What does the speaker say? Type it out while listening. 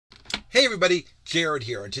Hey everybody, Jared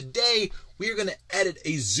here, and today we are going to edit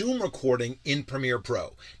a Zoom recording in Premiere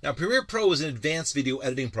Pro. Now, Premiere Pro is an advanced video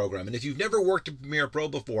editing program, and if you've never worked in Premiere Pro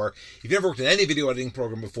before, if you've never worked in any video editing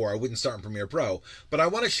program before, I wouldn't start in Premiere Pro, but I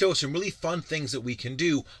want to show some really fun things that we can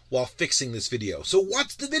do while fixing this video. So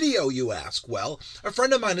what's the video, you ask? Well, a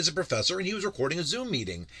friend of mine is a professor, and he was recording a Zoom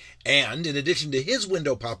meeting, and in addition to his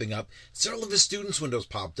window popping up, several of his students' windows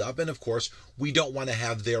popped up, and of course, we don't want to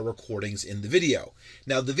have their recordings in the video.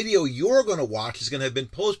 Now, the video you're going to watch is going to have been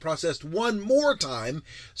post-processed one more time,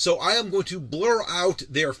 so I am going to blur out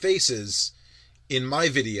their faces in my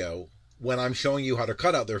video when I'm showing you how to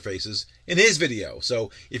cut out their faces in his video. So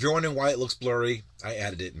if you're wondering why it looks blurry, I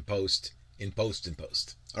added it in post.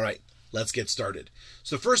 All right, let's get started.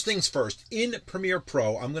 So first things first, in Premiere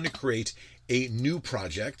Pro, I'm going to create a new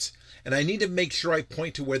project, and I need to make sure I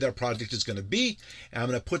point to where that project is going to be. And I'm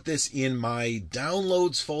going to put this in my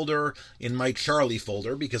downloads folder, in my Charlie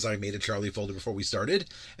folder, because I made a Charlie folder before we started.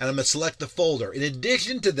 And I'm going to select the folder. In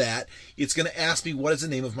addition to that, it's going to ask me what is the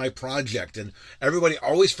name of my project. And everybody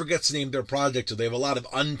always forgets to name their project, so they have a lot of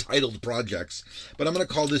untitled projects. But I'm going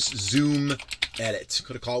to call this Zoom Edit.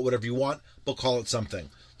 Could call it whatever you want, but call it something.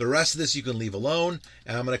 The rest of this you can leave alone,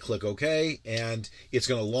 and I'm going to click OK, and it's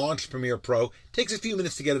going to launch Premiere Pro. It takes a few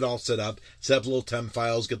minutes to get it all set up little temp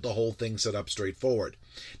files, get the whole thing set up straightforward.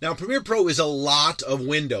 Now, Premiere Pro is a lot of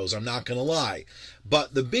windows, I'm not going to lie,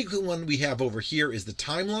 but the big one we have over here is the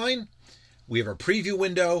timeline. We have our preview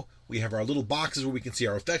window, we have our little boxes where we can see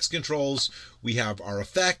our effects controls, we have our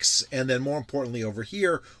effects, and then more importantly over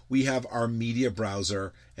here, we have our media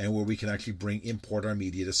browser and where we can actually import our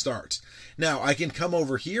media to start. Now, I can come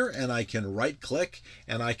over here and I can right click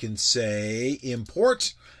and I can say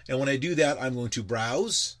import. And when I do that, I'm going to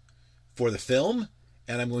browse for the film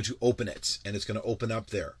and I'm going to open it, and it's going to open up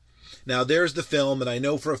there. Now, there's the film, and I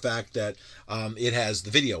know for a fact that it has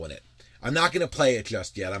the video in it. I'm not going to play it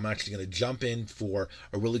just yet. I'm actually going to jump in for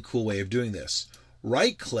a really cool way of doing this.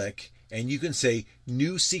 Right click and you can say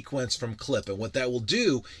new sequence from clip. And what that will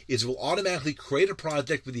do is it will automatically create a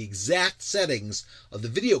project with the exact settings of the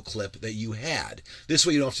video clip that you had. This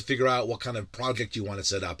way you don't have to figure out what kind of project you want to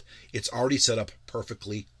set up. It's already set up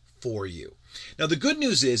perfectly for you. Now the good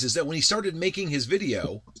news is that when he started making his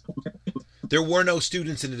video, there were no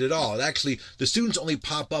students in it at all. And actually, the students only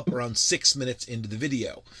pop up around 6 minutes into the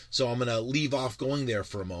video. So I'm going to leave off going there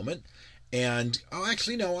for a moment. And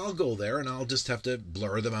I'll go there and I'll just have to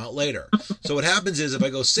blur them out later. So what happens is if I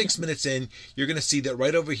go 6 minutes in, you're going to see that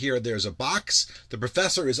right over here, there's a box. The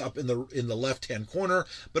professor is up in the left-hand corner,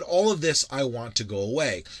 but all of this I want to go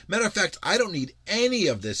away. Matter of fact, I don't need any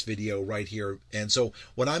of this video right here. And so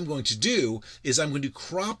what I'm going to do is I'm going to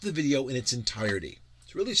crop the video in its entirety.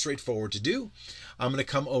 It's really straightforward to do. I'm going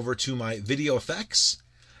to come over to my video effects,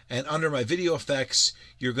 and under my video effects,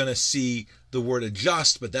 you're going to see the word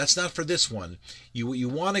adjust, but that's not for this one. What you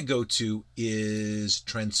want to go to is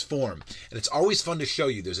transform. And it's always fun to show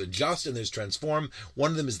you. There's adjust and there's transform.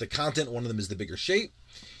 One of them is the content, one of them is the bigger shape.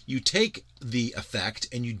 You take the effect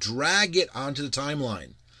and you drag it onto the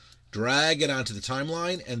timeline. Drag it onto the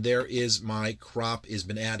timeline, and there is my crop has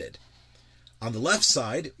been added. On the left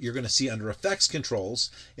side, you're going to see under Effects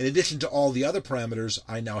Controls, in addition to all the other parameters,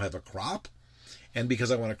 I now have a crop. And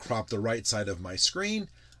because I want to crop the right side of my screen,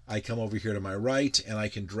 I come over here to my right, and I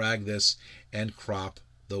can drag this and crop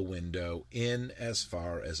the window in as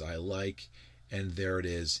far as I like. And there it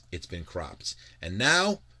is. It's been cropped. And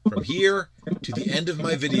now, from here to the end of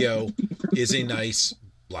my video is a nice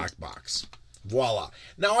black box. Voila.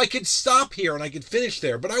 Now I could stop here and I could finish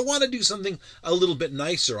there, but I want to do something a little bit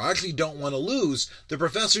nicer. I actually don't want to lose the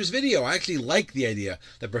professor's video. I actually like the idea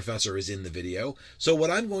that professor is in the video. So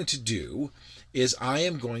what I'm going to do is I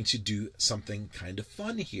am going to do something kind of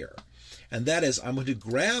fun here. And that is I'm going to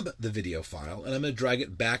grab the video file and I'm going to drag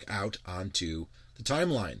it back out onto the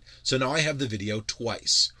timeline. So now I have the video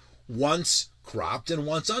twice. Once cropped and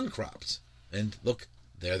once uncropped. And look,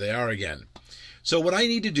 there they are again. So what I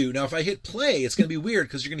need to do, now if I hit play, it's going to be weird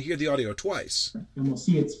because you're going to hear the audio twice. And we'll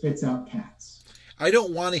see it spits out cats. I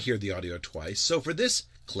don't want to hear the audio twice. So for this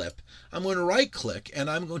clip, I'm going to right click and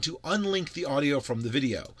I'm going to unlink the audio from the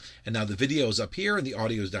video. And now the video is up here and the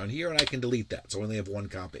audio is down here, and I can delete that. So I only have one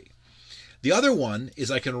copy. The other one is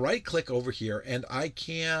I can right click over here and I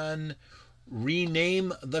can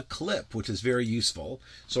rename the clip, which is very useful.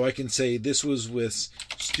 So I can say this was with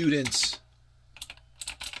students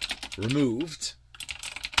removed,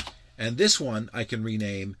 and this one I can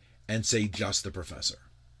rename and say just the professor.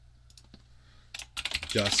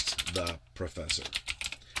 Just the professor.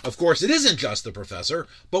 Of course, it isn't just the professor,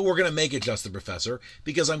 but we're going to make it just the professor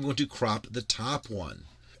because I'm going to crop the top one.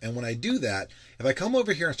 And when I do that, if I come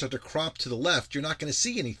over here and start to crop to the left, you're not going to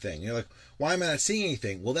see anything. You're like, why am I not seeing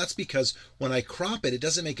anything? Well, that's because when I crop it, it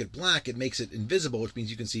doesn't make it black. It makes it invisible, which means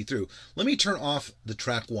you can see through. Let me turn off the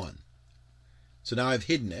track 1. So now I've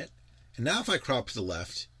hidden it. And now if I crop to the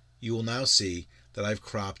left, you will now see that I've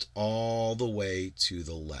cropped all the way to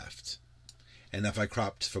the left. And if I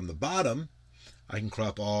cropped from the bottom, I can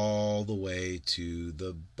crop all the way to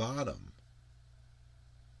the bottom.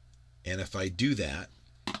 And if I do that,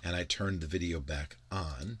 and I turn the video back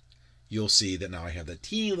on, you'll see that now I have that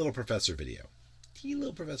teeny little professor video. Teeny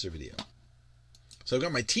little professor video. So I've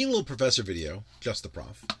got my teeny little professor video, just the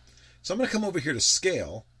prof. So I'm going to come over here to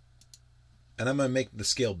scale, and I'm going to make the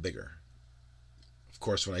scale bigger. Of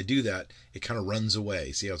course, when I do that, it kind of runs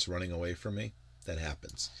away. See how it's running away from me? That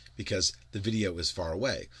happens because the video is far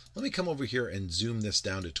away. Let me come over here and zoom this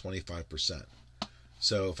down to 25%.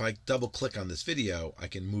 So if I double click on this video, I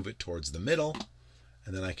can move it towards the middle,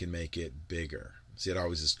 and then I can make it bigger. See, it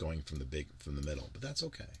always is going from the middle, but that's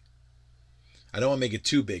okay. I don't want to make it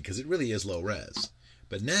too big because it really is low res.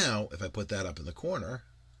 But now, if I put that up in the corner,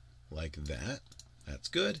 like that, that's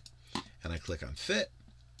good. And I click on fit,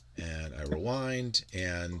 and I rewind,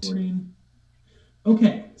 and...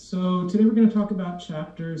 Okay, so today we're going to talk about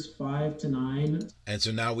chapters 5 to 9. And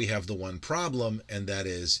so now we have the one problem, and that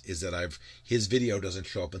is that his video doesn't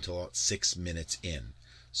show up until about 6 minutes in.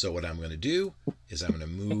 So what I'm going to do is I'm going to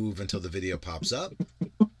move until the video pops up.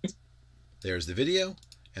 There's the video,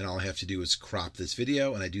 and all I have to do is crop this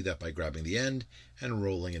video, and I do that by grabbing the end and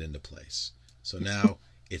rolling it into place. So now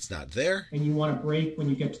it's not there. And you want to break when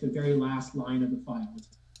you get to the very last line of the file.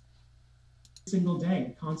 Single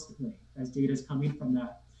day, constantly, as data is coming from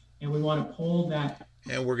that. And we want to pull that.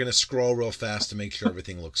 And we're going to scroll real fast to make sure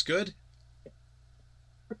everything looks good.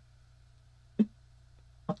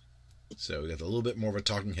 So we got a little bit more of a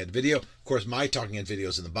talking head video. Of course, my talking head video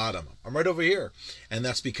is in the bottom. I'm right over here. And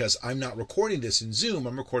that's because I'm not recording this in Zoom.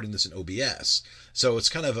 I'm recording this in OBS. So it's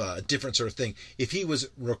kind of a different sort of thing. If he was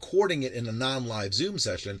recording it in a non-live Zoom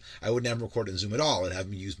session, I wouldn't have him record it in Zoom at all. I'd have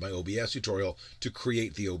him use my OBS tutorial to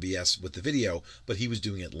create the OBS with the video. But he was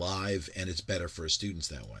doing it live, and it's better for his students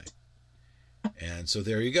that way. And so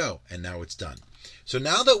there you go. And now it's done. So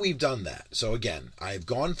now that we've done that, so again, I've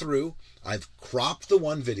gone through, I've cropped the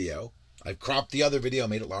one video, I've cropped the other video,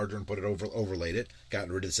 made it larger and put it overlaid it,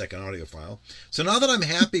 gotten rid of the second audio file. So now that I'm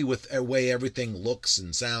happy with the way everything looks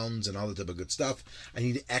and sounds and all that type of good stuff, I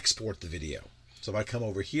need to export the video. So if I come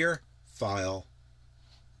over here, File,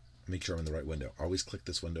 make sure I'm in the right window. Always click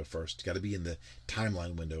this window first. It's got to be in the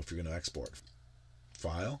timeline window if you're going to export.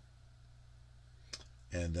 File,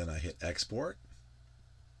 and then I hit Export,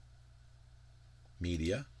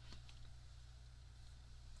 Media.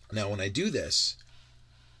 Now when I do this,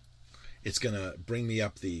 it's going to bring me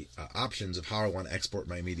up the options of how I want to export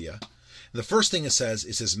my media. And the first thing it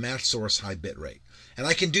says match source high bitrate. And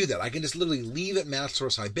I can do that. I can just literally leave it match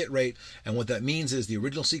source high bitrate. And what that means is the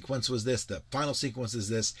original sequence was this, the final sequence is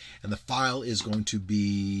this, and the file is going to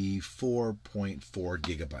be 4.4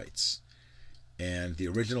 gigabytes. And the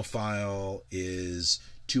original file is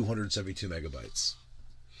 272 megabytes.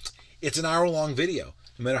 It's an hour-long video.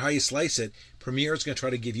 No matter how you slice it, Premiere is going to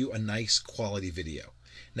try to give you a nice quality video.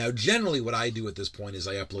 Now, generally what I do at this point is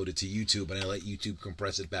I upload it to YouTube and I let YouTube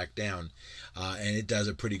compress it back down. And it does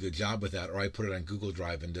a pretty good job with that. Or I put it on Google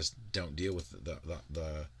Drive and just don't deal with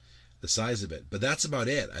the size of it. But that's about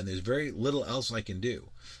it. And there's very little else I can do.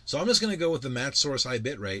 So I'm just going to go with the match source high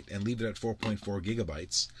bitrate and leave it at 4.4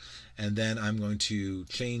 gigabytes. And then I'm going to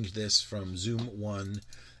change this from Zoom 1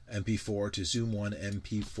 MP4 to Zoom 1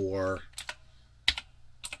 MP4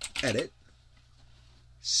 edit,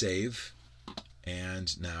 save,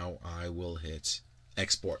 and now I will hit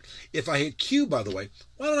export. If I hit Q, by the way,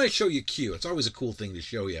 why don't I show you Q? It's always a cool thing to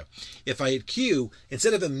show you. If I hit Q,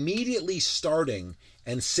 instead of immediately starting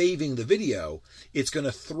and saving the video, it's going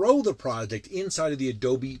to throw the project inside of the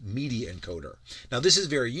Adobe Media Encoder. Now this is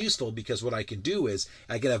very useful because what I can do is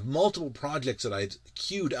I can have multiple projects that I've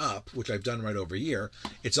queued up, which I've done right over here.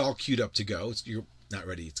 It's all queued up to go. You're not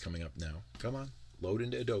ready. It's coming up now. Come on, load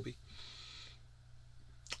into Adobe.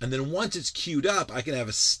 And then once it's queued up, I can have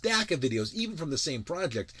a stack of videos, even from the same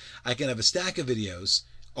project. I can have a stack of videos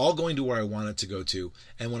all going to where I want it to go to.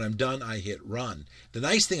 And when I'm done, I hit run. The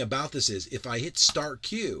nice thing about this is if I hit start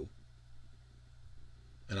queue,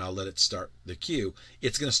 and I'll let it start the queue,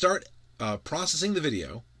 it's going to start processing the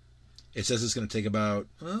video. It says it's going to take about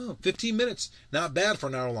 15 minutes. Not bad for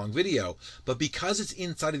an hour-long video. But because it's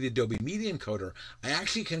inside of the Adobe Media Encoder, I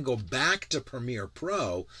actually can go back to Premiere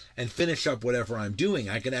Pro and finish up whatever I'm doing.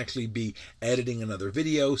 I can actually be editing another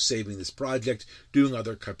video, saving this project, doing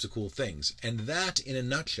other types of cool things. And that, in a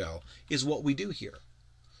nutshell, is what we do here.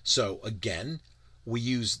 So, again, we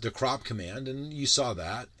use the crop command, and you saw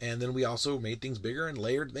that. And then we also made things bigger and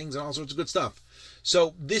layered things and all sorts of good stuff.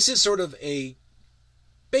 So this is sort of a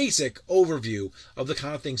basic overview of the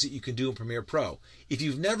kind of things that you can do in Premiere Pro. If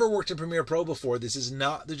you've never worked in Premiere Pro before, this is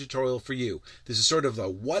not the tutorial for you. This is sort of the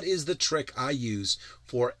what is the trick I use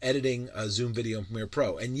for editing a Zoom video in Premiere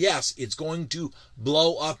Pro. And yes, it's going to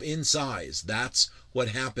blow up in size. That's what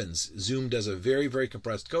happens. Zoom does a very, very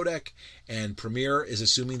compressed codec, and Premiere is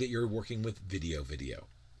assuming that you're working with video.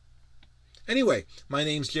 Anyway, my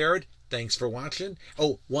name's Jared. Thanks for watching.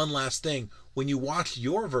 Oh, one last thing. When you watch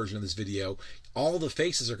your version of this video, all the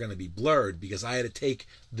faces are going to be blurred because I had to take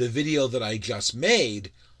the video that I just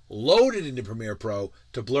made, load it into Premiere Pro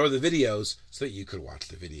to blur the videos so that you could watch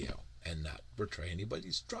the video and not betray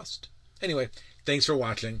anybody's trust. Anyway, thanks for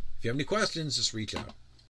watching. If you have any questions, just reach out.